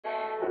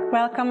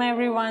Welcome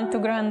everyone to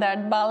Grand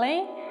Art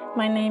Ballet.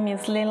 My name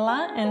is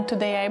Lilla and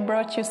today I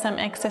brought you some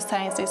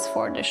exercises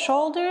for the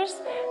shoulders,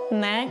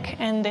 neck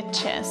and the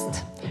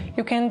chest.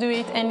 You can do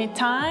it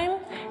anytime,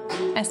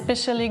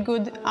 especially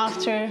good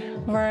after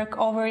work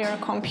over your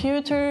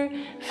computer,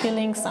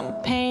 feeling some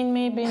pain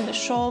maybe in the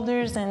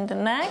shoulders and the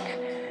neck.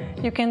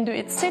 You can do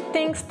it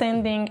sitting,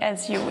 standing,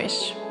 as you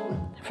wish.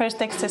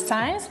 First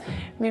exercise,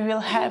 we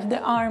will have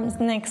the arms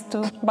next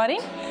to body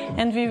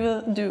and we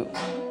will do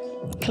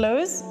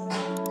close,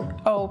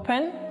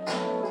 open,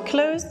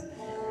 close,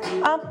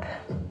 up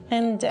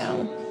and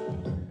down.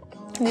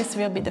 This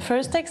will be the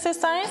first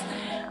exercise.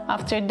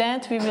 After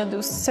that we will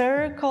do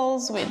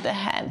circles with the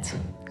head.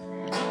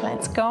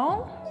 Let's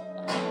go.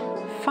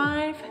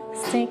 5,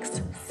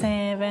 6,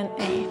 7,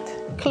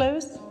 8.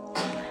 Close,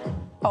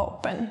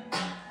 open,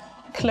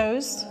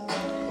 close,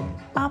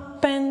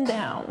 up and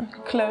down,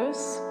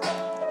 close,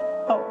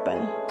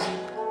 open,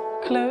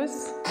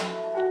 close,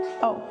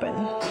 open,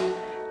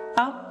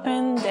 up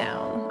and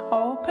down,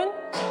 open.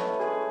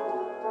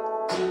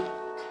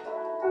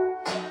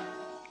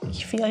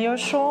 Feel your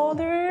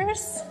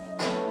shoulders.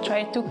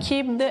 Try to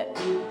keep the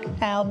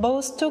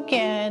elbows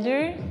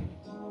together.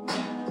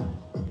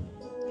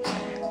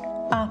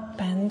 Up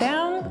and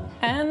down,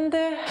 and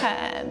the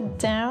head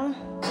down,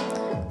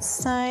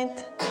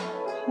 side,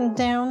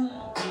 down,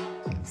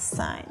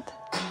 side,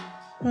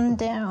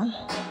 down.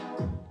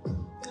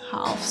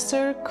 Half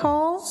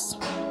circles,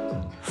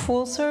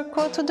 full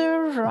circle to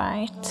the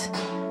right,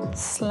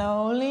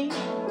 slowly.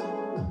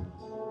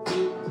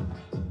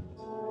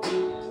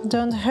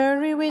 Don't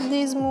hurry with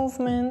these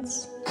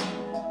movements.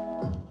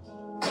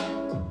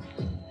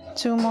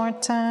 2 more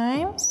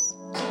times.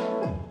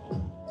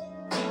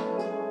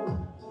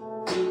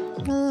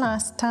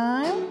 Last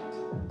time.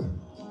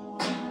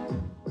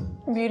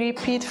 We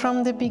repeat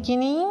from the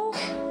beginning.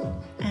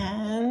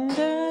 And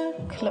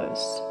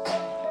close.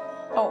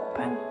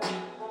 Open.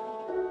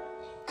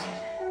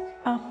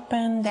 Up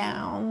and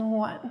down.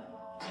 1,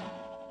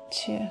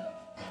 2,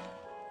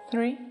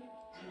 3,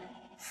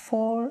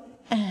 4,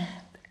 and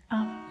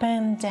up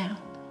and down.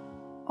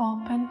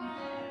 Open,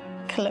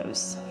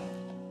 close,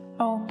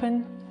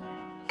 open,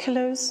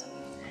 close.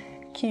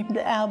 Keep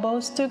the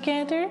elbows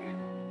together.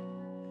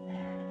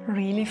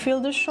 Really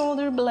feel the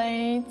shoulder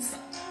blades.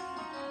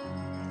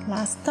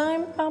 Last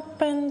time,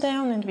 up and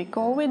down, and we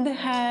go with the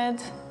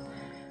head.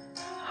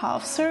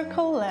 Half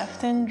circle,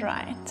 left and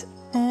right.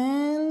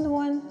 And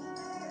 1,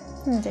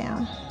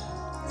 down,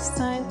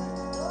 side.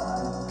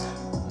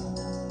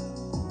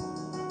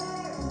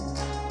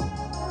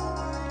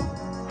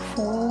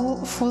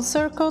 Full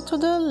circle to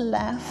the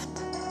left.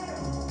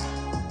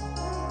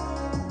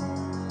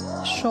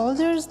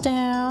 Shoulders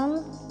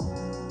down.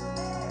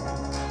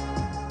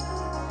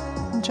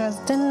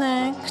 Just the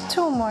neck.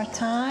 2 more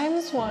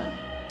times. 1.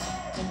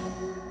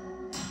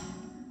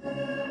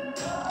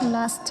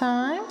 Last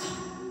time.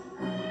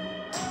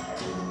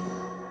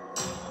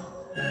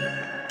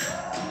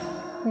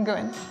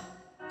 Good.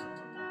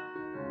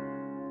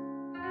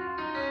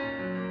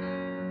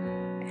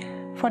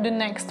 For the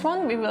next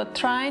one, we will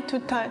try to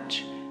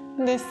touch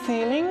the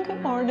ceiling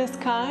or the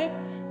sky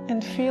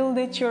and feel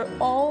that your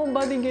whole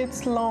body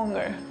gets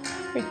longer.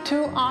 With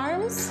 2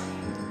 arms,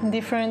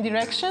 different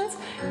directions,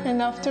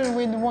 and after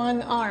with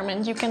 1 arm.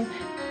 And you can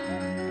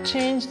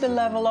change the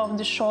level of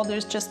the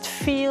shoulders, just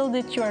feel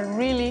that you are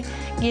really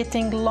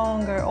getting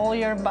longer, all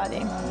your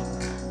body.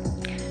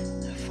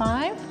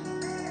 5,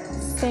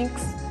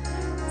 6,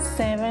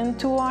 7,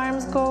 2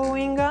 arms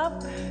going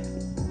up,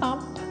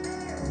 up,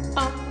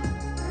 up,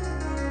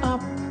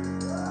 up,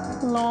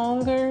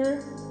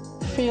 longer.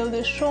 Feel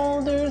the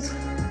shoulders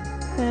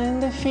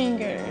and the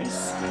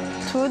fingers.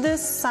 To the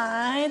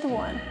side.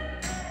 1,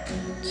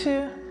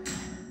 2,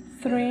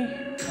 3,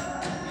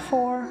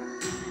 4.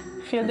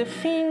 Feel the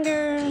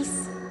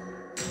fingers.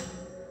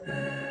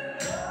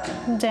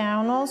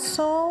 Down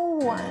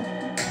also. 1,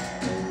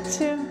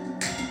 2,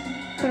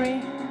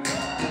 3,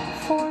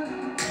 4,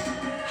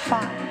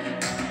 5,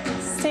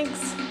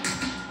 6.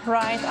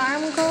 Right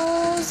arm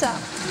goes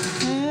up.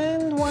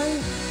 And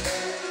 1,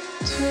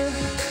 2,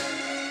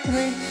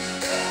 3.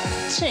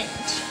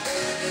 Change.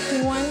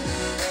 1,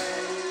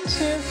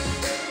 2,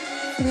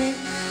 3.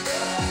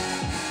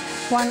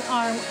 1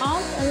 arm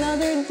up,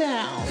 another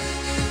down.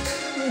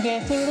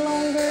 Getting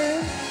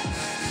longer.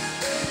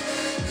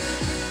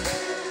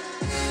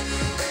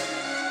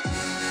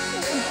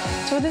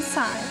 To the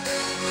side.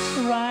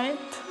 Right.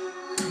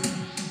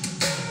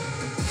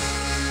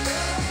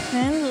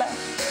 And left.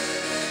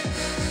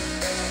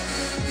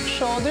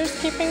 Shoulders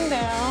keeping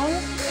down.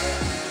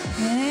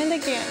 And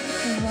again.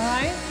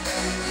 Right.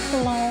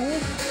 Long,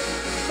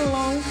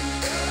 long,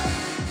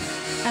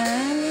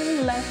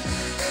 and left.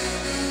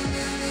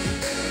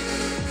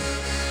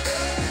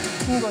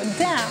 Go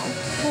down.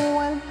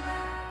 1,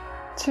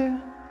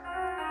 2,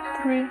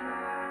 3.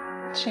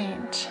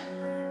 Change.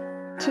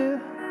 2,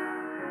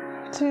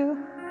 2.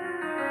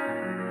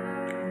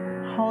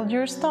 Hold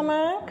your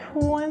stomach.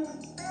 1,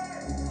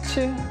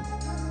 2,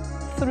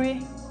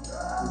 3,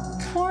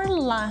 4.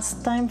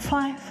 Last time.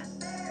 5,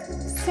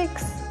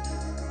 6,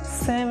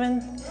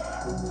 7,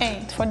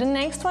 8. For the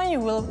next one, you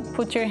will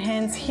put your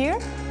hands here.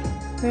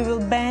 We will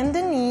bend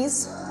the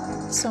knees,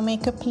 so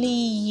make a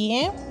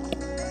plie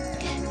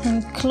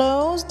and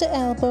close the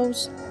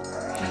elbows.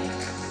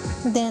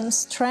 Then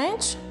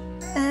stretch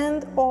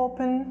and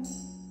open.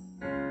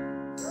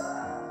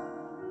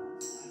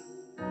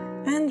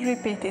 And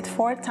repeat it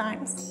 4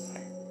 times.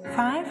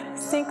 5,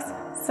 6,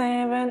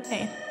 7,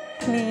 8.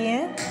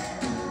 Plie.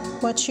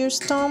 Watch your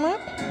stomach.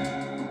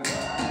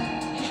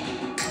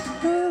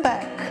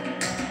 Back.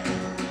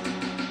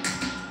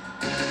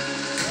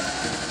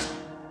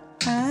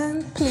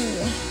 And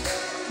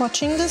plie.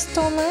 Watching the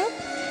stomach.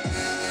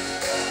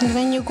 And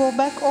when you go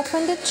back,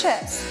 open the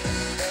chest.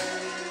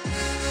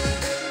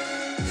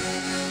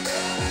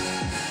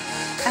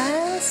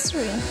 And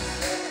 3.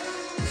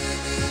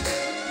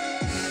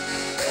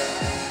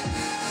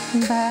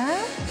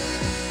 Back.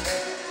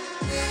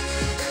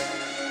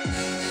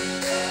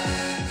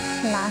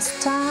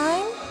 Last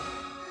time.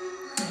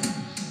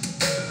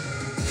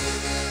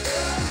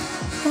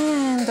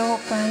 And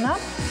open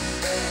up.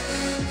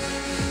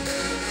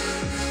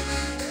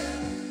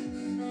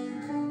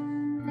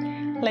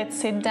 Let's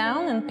sit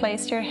down and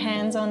place your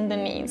hands on the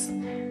knees.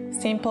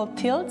 Simple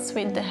tilts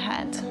with the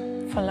head.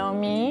 Follow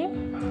me.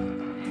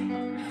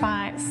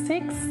 5,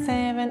 6,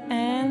 7,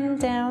 and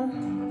down.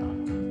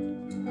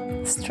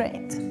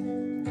 Straight.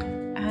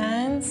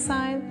 And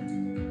side.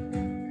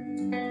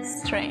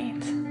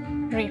 Straight.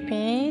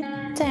 Repeat.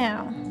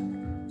 Down.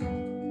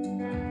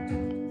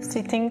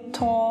 Sitting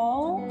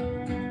tall.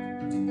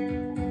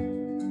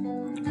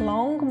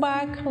 Long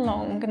back,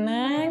 long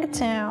neck,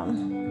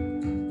 down.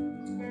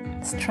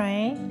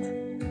 Straight.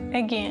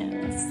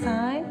 Again,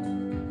 side.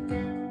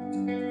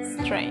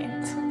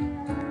 Straight.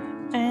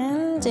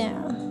 And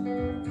down.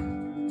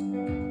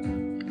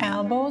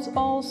 Elbows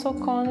also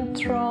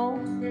control.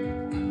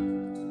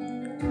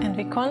 And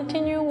we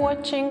continue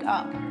watching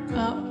up,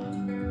 up,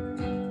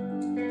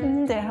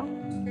 and down,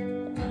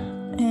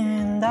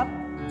 and up,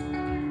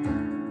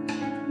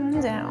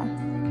 and down,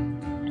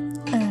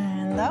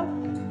 and up,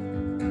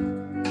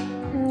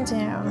 and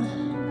down,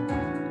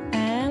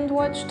 and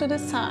watch to the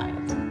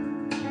side.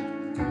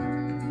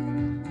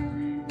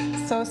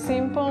 So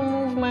simple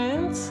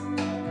movements,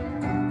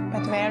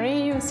 but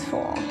very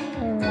useful.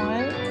 1,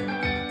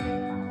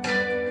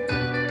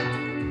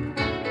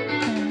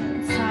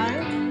 and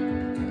side,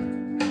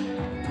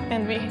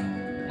 and we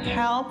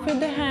help with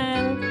the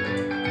hand,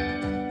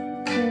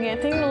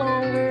 getting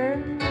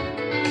longer.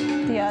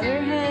 The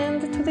other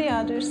hand to the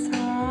other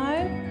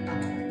side,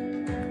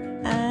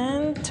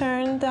 and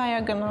turn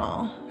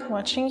diagonal,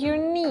 watching your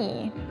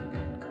knee,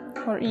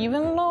 or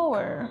even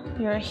lower,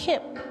 your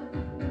hip.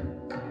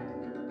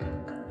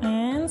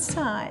 And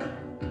side.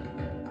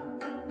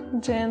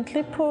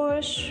 Gently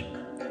push,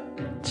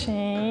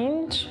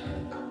 change,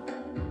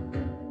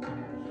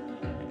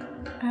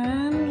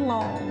 and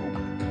long.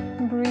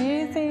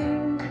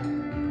 Breathing.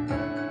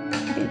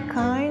 Be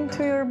kind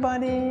to your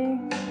body.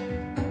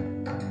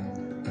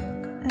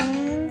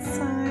 And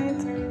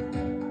side.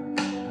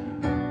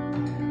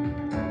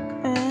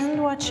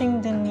 And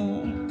watching the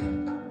knee.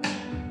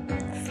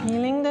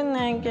 Feeling the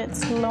neck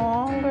gets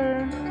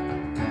longer.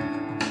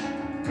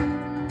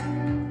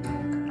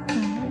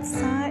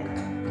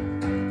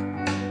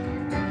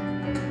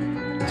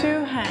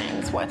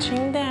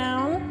 Watching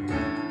down,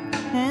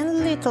 and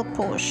little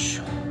push.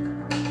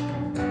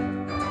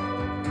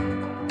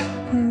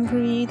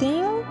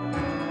 Breathing.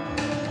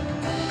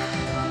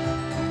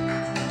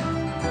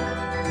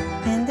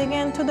 And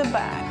again to the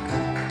back.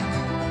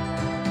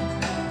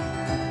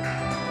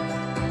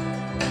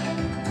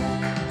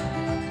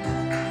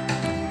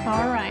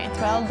 All right,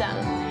 well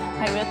done.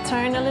 I will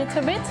turn a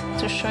little bit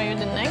to show you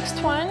the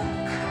next one.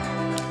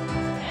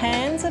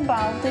 Hands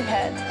above the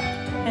head,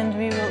 and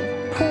we will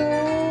pull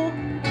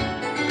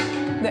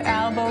the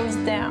elbows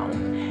down.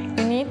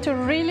 You need to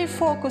really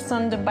focus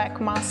on the back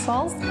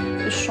muscles,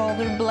 the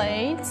shoulder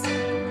blades,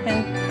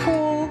 and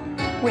pull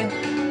with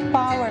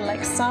power,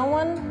 like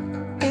someone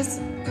is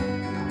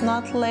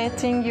not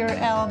letting your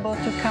elbow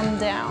to come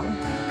down.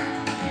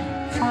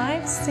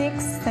 5,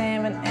 6,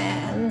 7,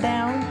 and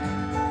down.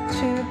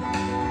 2,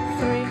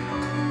 3,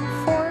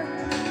 4,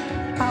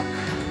 up,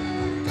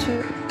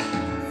 2,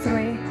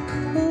 3,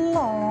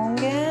 long,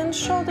 and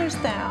shoulders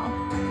down.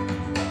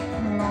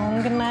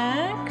 Long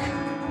neck.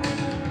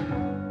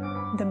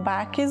 The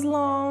back is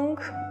long.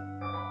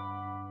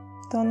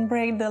 Don't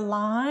break the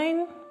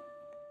line.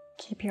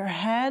 Keep your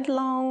head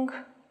long.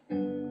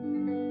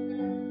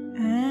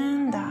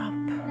 And up.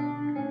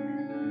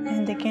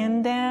 And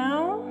again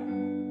down.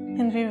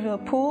 And we will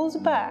pulse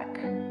back.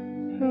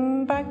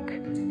 Back.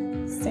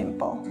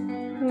 Simple.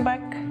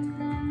 Back.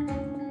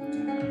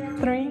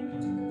 3,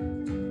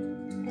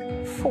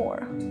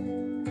 4,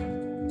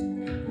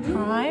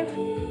 5,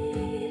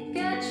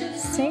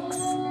 6,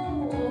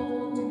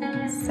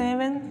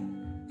 7,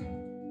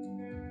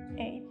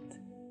 8.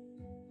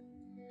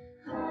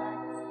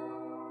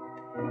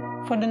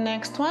 For the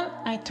next one,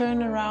 I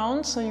turn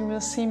around so you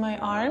will see my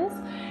arms.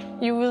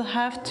 You will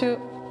have to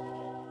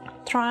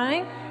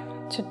try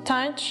to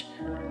touch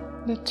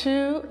the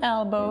two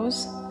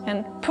elbows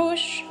and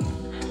push,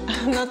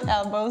 not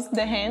elbows,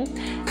 the hands,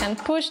 and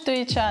push to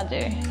each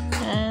other,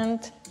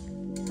 and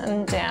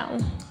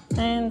down,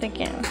 and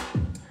again.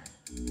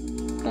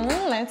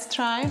 Let's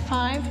try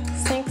 5,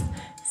 6,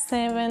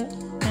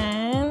 7,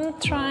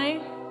 and try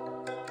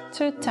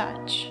to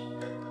touch.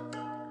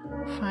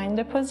 Find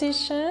the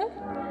position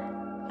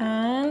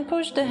and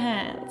push the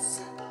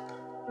hands.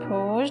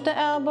 Push the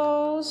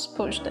elbows,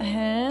 push the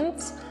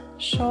hands,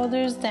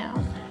 shoulders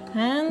down,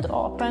 and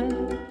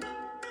open.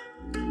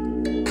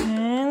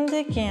 And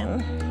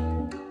again.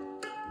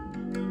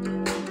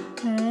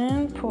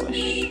 And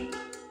push.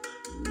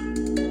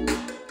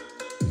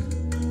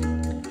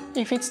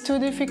 If it's too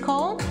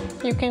difficult,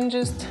 you can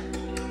just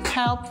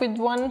help with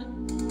one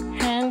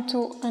hand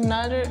to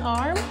another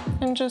arm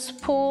and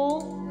just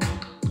pull.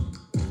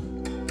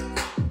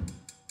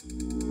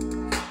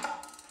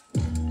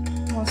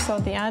 Also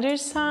the other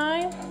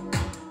side.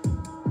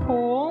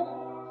 Pull,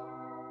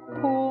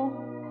 pull.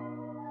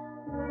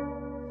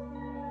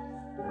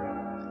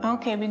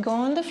 Okay, we go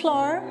on the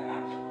floor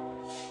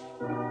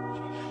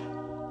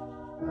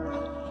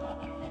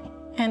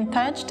and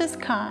touch the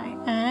sky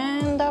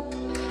and up.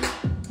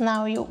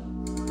 Now you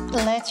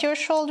let your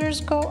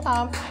shoulders go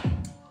up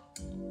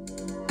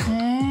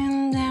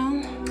and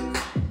down,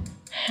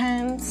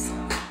 hands,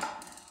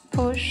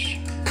 push,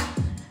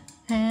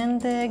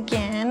 and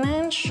again,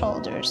 and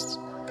shoulders.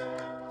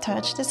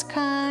 Touch the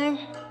sky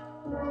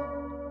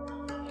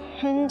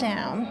and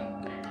down,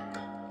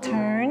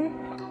 turn,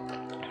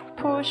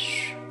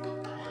 push,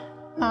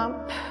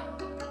 up,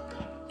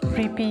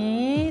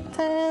 repeat,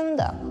 and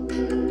up.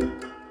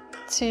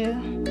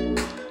 2,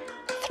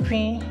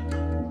 3,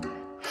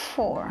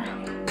 4.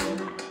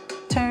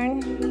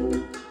 Turn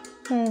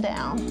and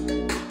down.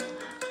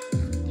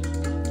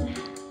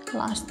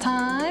 Last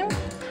time.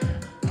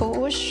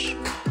 Push.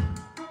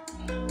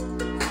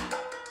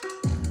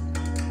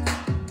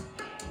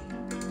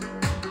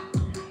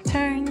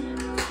 Turn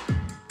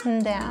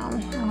and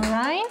down. All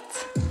right?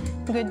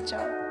 Good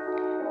job.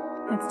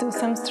 Let's do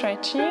some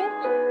stretching.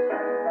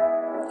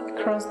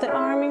 Cross the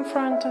arm in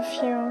front of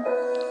you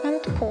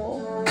and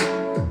pull.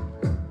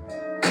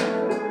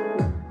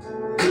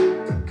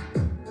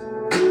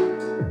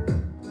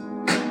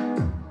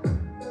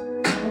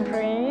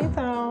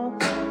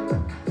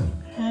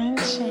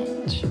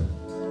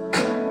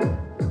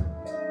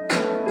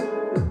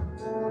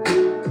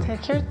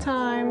 Take your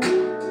time,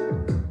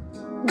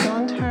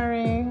 don't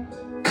hurry.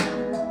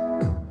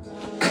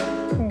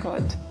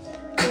 Good.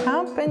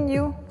 Up and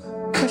you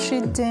push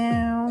it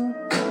down.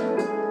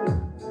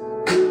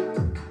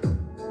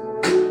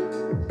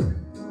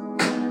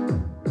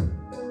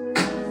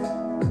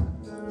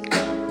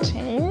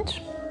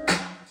 Change.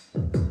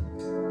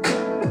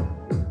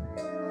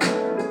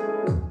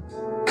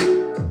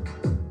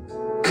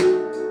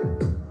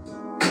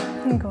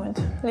 Good.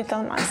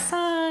 Little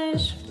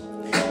massage.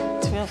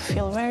 Will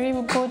feel very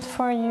good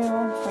for you,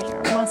 for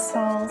your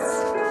muscles.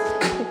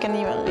 You can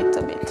even a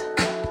little bit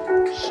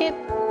hit.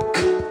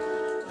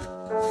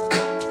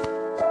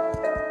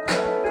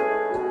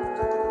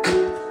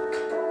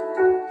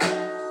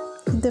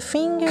 The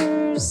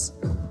fingers.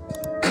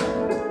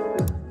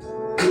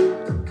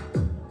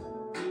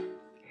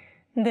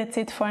 That's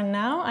it for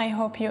now. I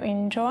hope you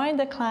enjoyed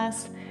the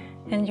class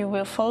and you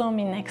will follow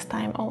me next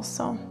time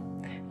also.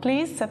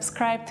 Please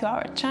subscribe to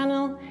our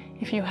channel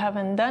if you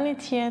haven't done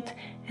it yet,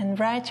 and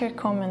write your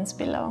comments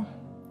below.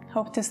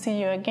 Hope to see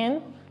you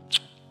again.